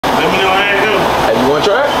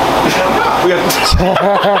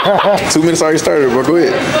got 2 minutes already started, bro. Go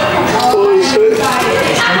ahead. Oh shit.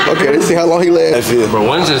 Okay, let's see how long he lasts. Bro,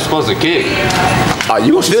 when's it supposed to kick? Oh,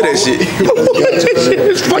 you gonna feel that shit.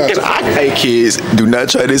 It's fucking hot. Hey kids, do not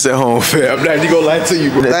try this at home, fam. I'm not even gonna lie to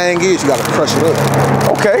you, bro. The thing is, you gotta crush it up.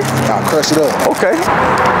 Okay. You gotta crush it up. Okay.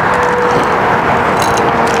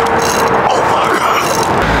 Oh my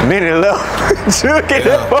god. Minute left. Juking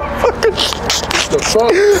that motherfucker.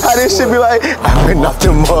 How this shit be like, I've been off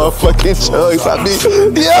them motherfucking chugs. I be,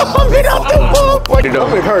 yeah, I've been off them motherfucking. I'm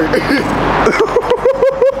gonna hurt.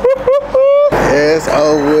 Yes,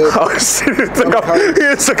 over. Oh shit, he took off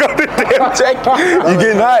the damn jacket. You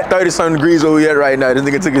getting hot? 30-something degrees over here right now. This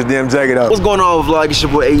nigga took his damn jacket out. What's going on, vlog? It's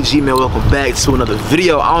your boy AG, man. Welcome back to another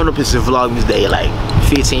video. I don't know if it's a vlog day, like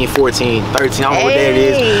 15, 14, 13, I don't know what day it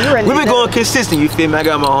is. We've been going consistent, you feel me? I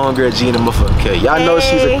got my homegirl G in the motherfucking K. Y'all know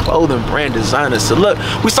she's a clothing brand designer. So look,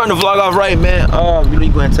 we starting the vlog off right, man. You know,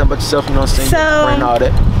 you go ahead and tell about yourself, you know what I'm saying? Brand all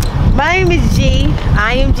that. My name is G.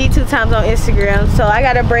 I am G 2 times on Instagram. So I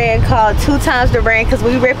got a brand called 2 times the brand because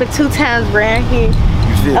we repping 2 times brand here.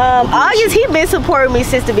 August, he been supporting me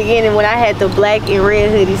since the beginning when I had the black and red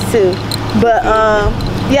hoodies too. But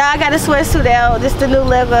yeah, I got a sweatsuit out. This the new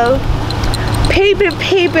logo.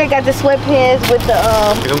 Peeping, got the sweatpants with the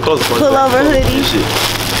pullover hoodie.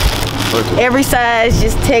 Every size,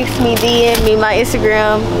 just text me, DM me my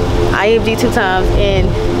Instagram. I am G 2 times, and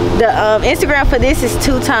the Instagram for this is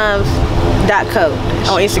 2times.co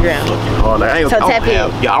on Instagram. So tap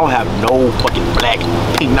in. Yeah, I don't have no fucking black.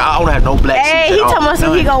 I don't have no black. Hey, he told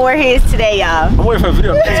me he gonna wear his today, y'all. I'm waiting for a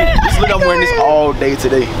video. Just look, I'm wearing this all day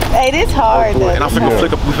today. Hey, this hard though. And I'm finna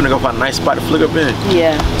flick up. We finna go find a nice spot to flick up in.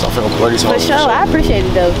 Yeah. So I'm finna wear these. For sure, I appreciate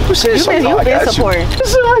it though. You been supporting.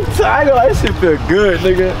 This shit feel good,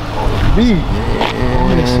 nigga.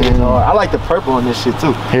 I like the purple on this shit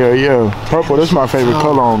too. Hell yeah, purple. That's my favorite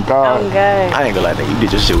color on God. I ain't gonna lie, nigga. You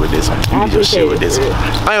did your shit with this one. You did your shit with this one. I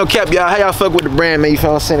ain't gonna cap y'all. How y'all fuck with the brand, man? You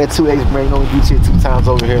feel what I'm saying? That 2X brand, you know, we do 2 times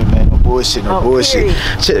over here, man. No bullshit, no bullshit.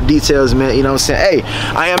 Check the details, man. You know what I'm saying? Hey,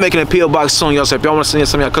 I am making a PO box soon, y'all. So if y'all want to send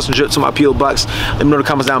some of y'all custom drip to my PO box, let me know in the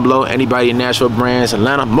comments down below. Anybody in Nashville brands,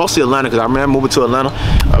 Atlanta, mostly Atlanta, because I remember moving to Atlanta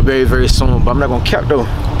very, very soon. But I'm not gonna cap though.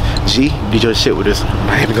 G, did your shit with this.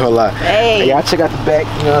 I ain't gonna lie. Hey, y'all check out the back.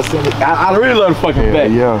 You know what I'm saying? I really love the fucking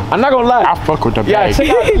back. Yeah. I'm not gonna lie. I fuck with the back. Yeah, check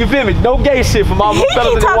out. You feel me? No gay shit from all the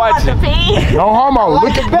fellas that watching. No homo.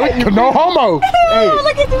 Look at back. No homo. Hey,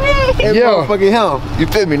 look at the back. Yeah. Motherfucking him. You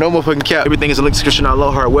feel me? No motherfucking cap. Everything is in the link description down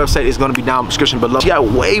below. Her website is gonna be down in the description below. She got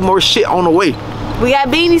way more shit on the way. We got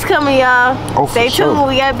beanies coming, y'all. Oh, stay tuned. Sure.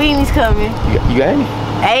 We got beanies coming. You got any?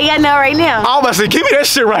 I ain't got no right now. I'm about to say, give me that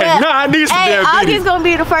shit right now. I need some damn beanies. August gonna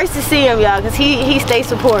be the first to see him, y'all, because he stays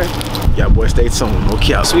supporting. Yeah, boy, stay tuned. No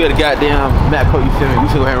cap. So we had a goddamn Mac coat, you feel me?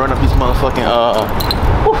 We finna go ahead and run up these motherfucking,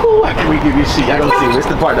 woohoo, how can we give you shit? Y'all gonna see. It's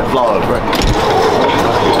the part of the vlog, bro. You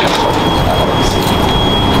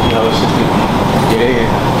know, it's just, yeah.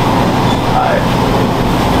 Alright.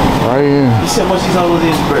 Right here. You see how much these hoes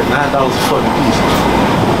is, bro? $9 a fucking piece.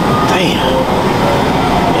 Damn.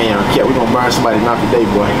 Damn, yeah, we gonna burn somebody not today,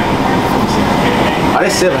 boy. Oh,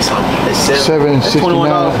 that's 7 something. That's 7. $7.69.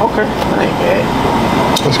 Okay. That ain't bad.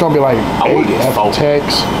 It's gonna be like 8 after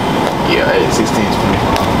tax. Yeah, 16.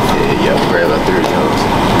 Yeah, grab about 30 hoes.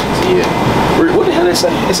 So yeah. What the hell is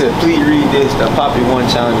that? It said, please read this. The Poppy 1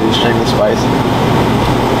 challenge is extremely spicy.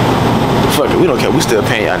 Fuck it, we don't care. We still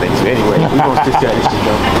paying y'all niggas. But anyway, we gonna stick to this shit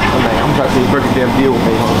though. I'm trying to see break a damn deal with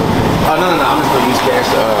me. Oh no, I'm just gonna use cash.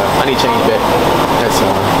 I need change back. That's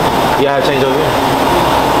yeah, I have change over here.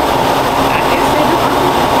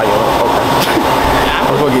 Oh, yeah, okay.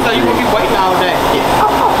 So you gonna be waiting all day? Yeah,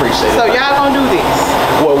 I appreciate it. So y'all gonna do this?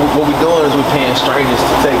 Well, what we doing is we paying strangers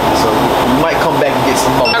to take it. So we might come back and get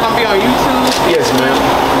some more. Y'all gonna be on YouTube? Yes, ma'am.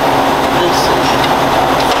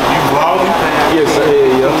 You vlogging? Yes, sir.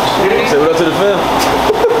 Yeah. Say what up to the fam.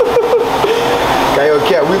 Yo,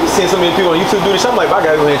 Cap, we seen so many people on YouTube do this. I'm like, I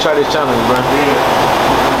gotta go ahead and try this challenge, bro. Yeah.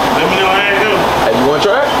 Let me know how it goes. Hey, you wanna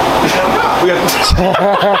try it?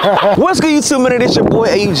 What's good, YouTube, man? It's your boy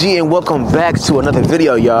AUG, and welcome back to another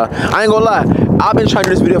video, y'all. I ain't gonna lie, I've been trying to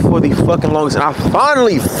do this video for the fucking longest, and I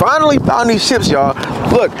finally found these chips, y'all.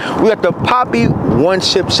 Look, we got the Poppy 1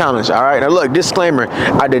 chip challenge, all right? Now look, disclaimer,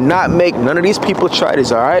 I did not make none of these people try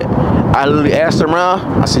this, all right? I literally asked around,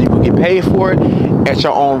 I said you can get paid for it, at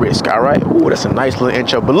your own risk, all right? Ooh, that's a nice little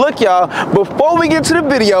intro. But look, y'all, before we get to the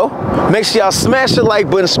video, make sure y'all smash the like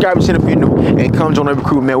button, subscribe to the channel if you're new, and come join the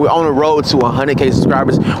crew, man. We're on the road to 100K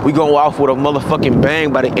subscribers. We going off with a motherfucking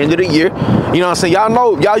bang by the end of the year. You know what I'm saying? Y'all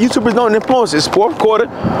know, y'all YouTubers know an influencer. It's 4th quarter.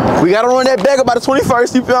 We gotta run that back by the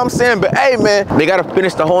 21st, you feel what I'm saying? But hey, man, they gotta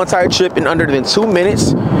finish the whole entire trip in under than 2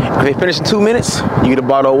 minutes. If they finish in 2 minutes, you get a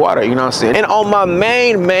bottle of water, you know what I'm saying? And on my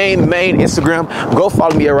main Instagram, go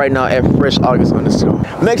follow me right now at FreshAugust_.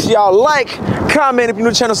 Make sure y'all like, comment if you're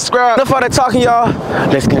new to the channel, subscribe. Enough all that talking, y'all.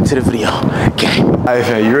 Let's get into the video. Okay. All right,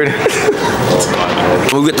 man, you ready?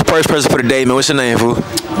 We get the first person for the day, man. What's your name, fool?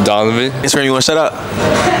 Donovan. Instagram, you wanna shout out?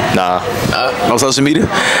 Nah. On social media?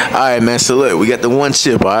 All right, man, so look, we got the one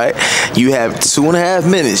chip, all right? You have 2.5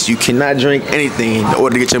 minutes. You cannot drink anything in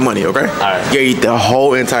order to get your money, okay? All right. You gotta eat the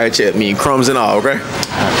whole entire chip, meaning crumbs and all, okay?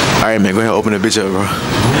 All right, man, go ahead and open that bitch up, bro. I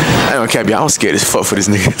ain't gonna cap y'all, I'm scared as fuck for this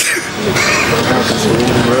nigga.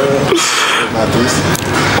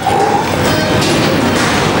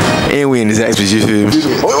 And we in this action, you feel me?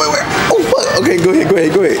 Wait. Oh, fuck. Okay, go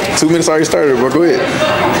ahead. 2 minutes already started, bro. Go ahead.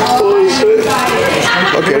 Oh, shit.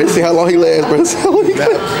 Okay, let's see how long he lasts, bro. Let's see how long he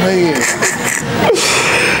lasts.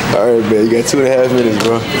 All right, man. You got 2.5 minutes,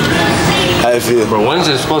 bro. How you feel? Bro, when's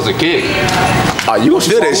it supposed to kick? Oh, you gonna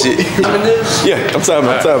feel that shit. Yeah, I'm talking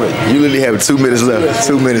about. You literally have 2 minutes left.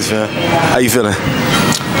 2 minutes, man. How you feeling?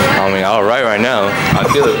 I mean, all right now. I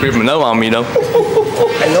feel it creeping up on me, though.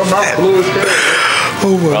 Hey, your mouth blue as hell.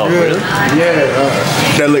 Oh my God. Really? Yeah.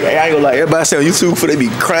 Now look, I ain't gonna lie. Everybody say on YouTube for they be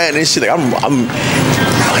crying and shit. Like I'm my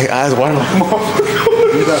eyes wide like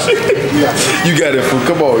You got it, fool.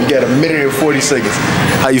 Come on, you got 1 minute and 40 seconds.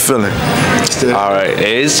 How you feeling? All right,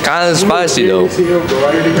 it's kind of spicy though. They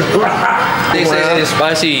say it's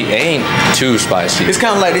spicy, ain't too spicy. It's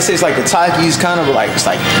kind of like they say it's like the Takis, kind of like it's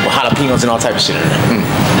like jalapenos and all type of shit in there.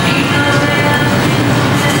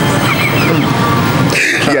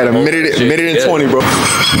 You got a minute and 20, bro.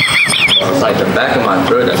 It's like the back of my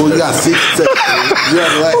throat. Well, you got 6 seconds. You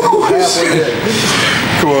have like halfway there.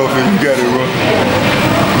 Come on, man, you got it, bro.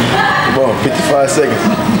 Come on, 55 seconds.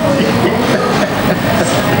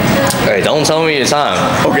 Hey, don't tell me your time.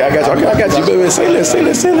 Okay, I got you, baby. Say less. Like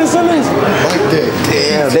that.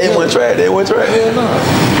 Damn, they ain't want to try it. Hell no.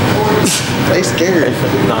 They scared.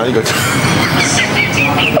 Nah, you go.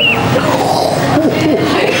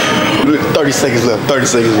 30 seconds left.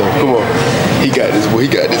 Come on. He got this, boy.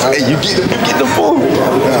 Hey, you get the ball.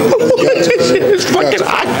 It's fucking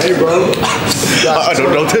hot. Hey, bro.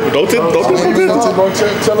 Don't tip me.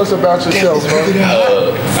 Tell us about yourself, bro.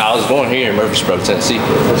 I was born here in Murfreesboro, Tennessee.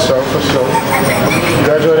 For sure. You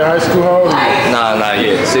graduated high school, how old are you? Nah, not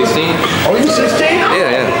yet. 16? Oh, you 16?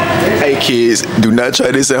 Yeah. Hey, kids, do not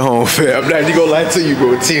try this at home, fam. I'm not even gonna lie to you,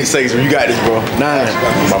 bro. 10 seconds, bro. You got this, bro. 9,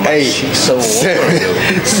 8, 7,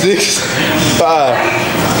 6, 5,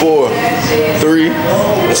 4, 3,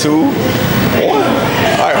 2, 1.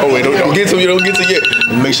 All right, hold wait. Don't get to me. Don't get to yet.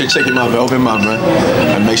 Make sure you check your mouth, man. Open your mouth, man.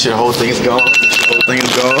 And make sure the whole thing is gone. All right,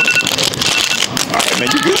 man.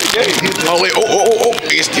 You good? Yeah. Oh, wait. Oh.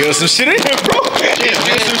 There's still some shit in here, bro. There's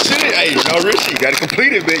still some shit in here. Hey, no, Richie. You gotta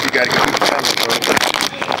complete it, man. You gotta complete the challenge, bro.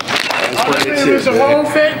 It's a whole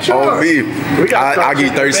fat On me. I'll give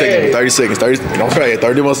you 30 seconds. 30 seconds. 30. Don't try it.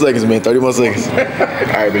 30 more seconds, man. 30 more seconds. All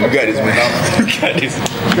right, man. You got this, man. You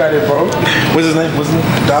got it, bro. What's his name?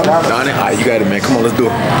 Donovan. All right, you got it, man. Come on, let's do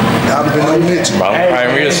it. Donovan no Mitch. Bro,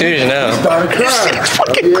 I'm real serious now. Started crying.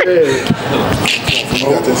 You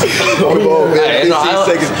got this. Come on, man. Hey, no, 15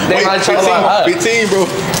 seconds. Wait, 15, bro.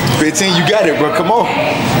 15, you got it, bro. Come on.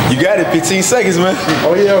 You got it. 15 seconds, man.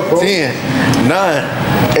 Oh, yeah, bro. 10,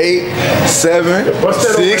 9, 8, 7, Bust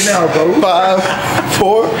that 6, open now, bro. 5,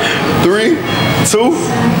 4, 3, 2,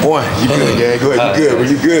 1. You good, gang. Go ahead. You good, bro.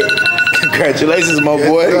 You good. Congratulations, my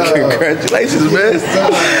boy. Congratulations, man. I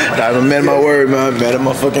haven't met my word, man. I met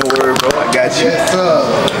my fucking word, bro. I got you.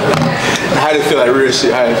 How did it feel like real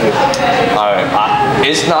shit? How did it feel? Alright,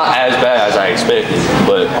 it's not as bad as I expected,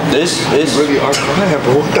 but this is Really are crying,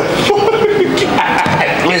 bro. What the fuck?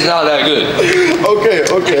 it's not that good. Okay,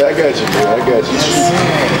 I got you, man. I got you.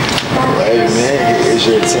 Hey, man, here's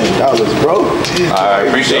your $10, bro. I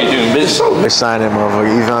appreciate you doing business. Let's sign that motherfucker,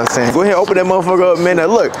 you know what I'm saying? Go ahead, open that motherfucker up, man. Now,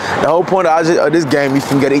 look, the whole point of this game, you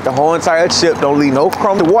can eat the whole entire chip, don't leave no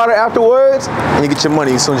crumb to water afterwards, and you get your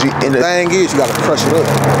money as soon as you end it. The thing is, you gotta crush it up.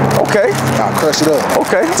 Okay. Gotta crush it up.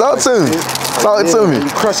 Okay, talk to me. Talk to me. When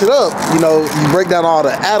you crush it up, you know, you break down all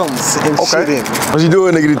the atoms and shit in it. What you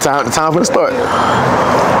doing, nigga? The time for the start.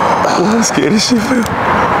 I'm scared of shit, man.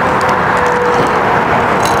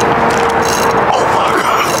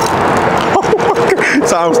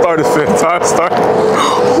 Time started, fam. Time started.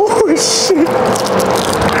 Oh,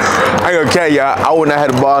 I ain't gonna tell y'all, I wouldn't have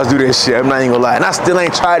had the balls do this shit. I'm not even gonna lie. And I still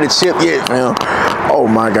ain't tried the chip yet, man. Oh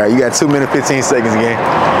my God, you got 2 minutes, 15 seconds, gang.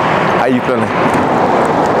 How you feeling? Like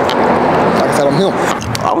I said, I'm him.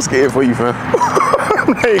 I was scared for you, fam. I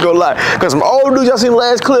ain't gonna lie. Cause some old dudes, y'all seen the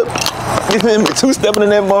last clip? You feel me? 2-stepping in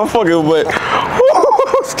that motherfucker, but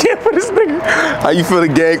I'm scared for this nigga. How you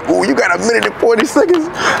feeling, gang? Ooh, you got 1 minute and 40 seconds.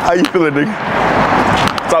 How you feeling, nigga?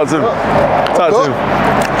 Talk to me. Talk to me.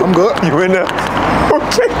 I'm good. You in there?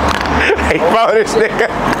 Okay. Hey, follow this nigga.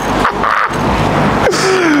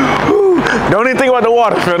 Don't even think about the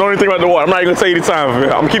water, fam. Don't even think about the water. I'm not even gonna tell you the time, fam. I'm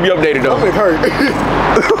gonna keep you updated, though. It hurt.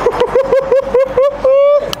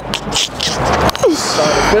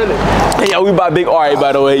 Hey, yo, we by Big Ari,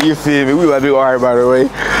 by the way. You feel me? We by Big Ari, by the way.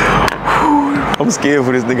 I'm scared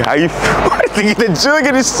for this nigga. How you feel? Nigga, the jug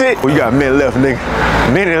in this shit. Well, you got a minute left, nigga.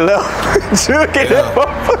 Minute left. Jug in that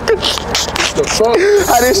motherfucker.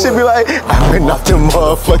 How this shit be like? I've been off them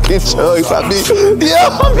motherfucking jugs. I've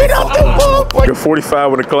been off them motherfucking.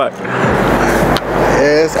 45 on the clock.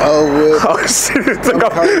 Yes, over. Oh shit, he took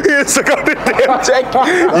off the damn jacket.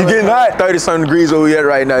 You getting hot? 30-something degrees over here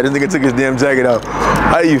right now. This nigga took his damn jacket off.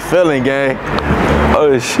 How you feeling, gang?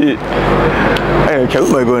 Oh shit. Hey, okay, we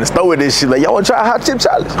might go in the store with this shit. Like, y'all wanna try a hot chip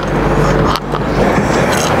challenge?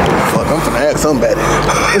 Fuck, I'm finna ask somebody.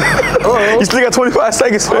 You still got 25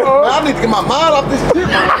 seconds, man. I need to get my mind off this shit.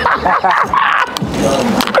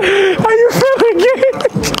 How you feeling, gang?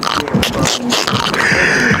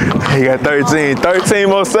 You got 13. 13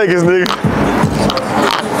 more seconds, nigga.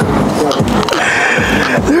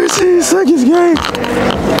 13 seconds, gang.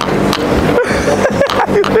 How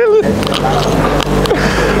you feeling?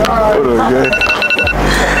 Hold on, gang.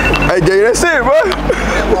 Hey, gang, that's it, bro.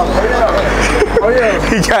 Oh,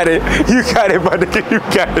 yeah. You got it. You got it, my nigga. You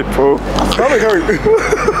got it, bro. Stomach hurt.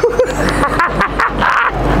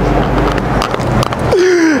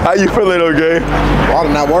 How you feeling, okay? Water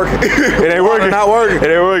not working. It ain't working. Not working. It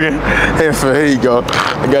ain't working. Hey, fam, here you go.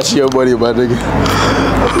 I got you your buddy, my nigga.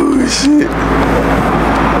 Oh, shit.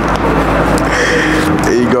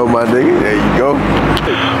 There you go, my nigga. There you go.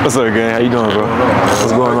 What's up, gang? How you doing, bro?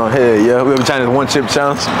 What's going on? Hey, yeah, we ever trying this one chip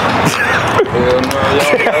challenge?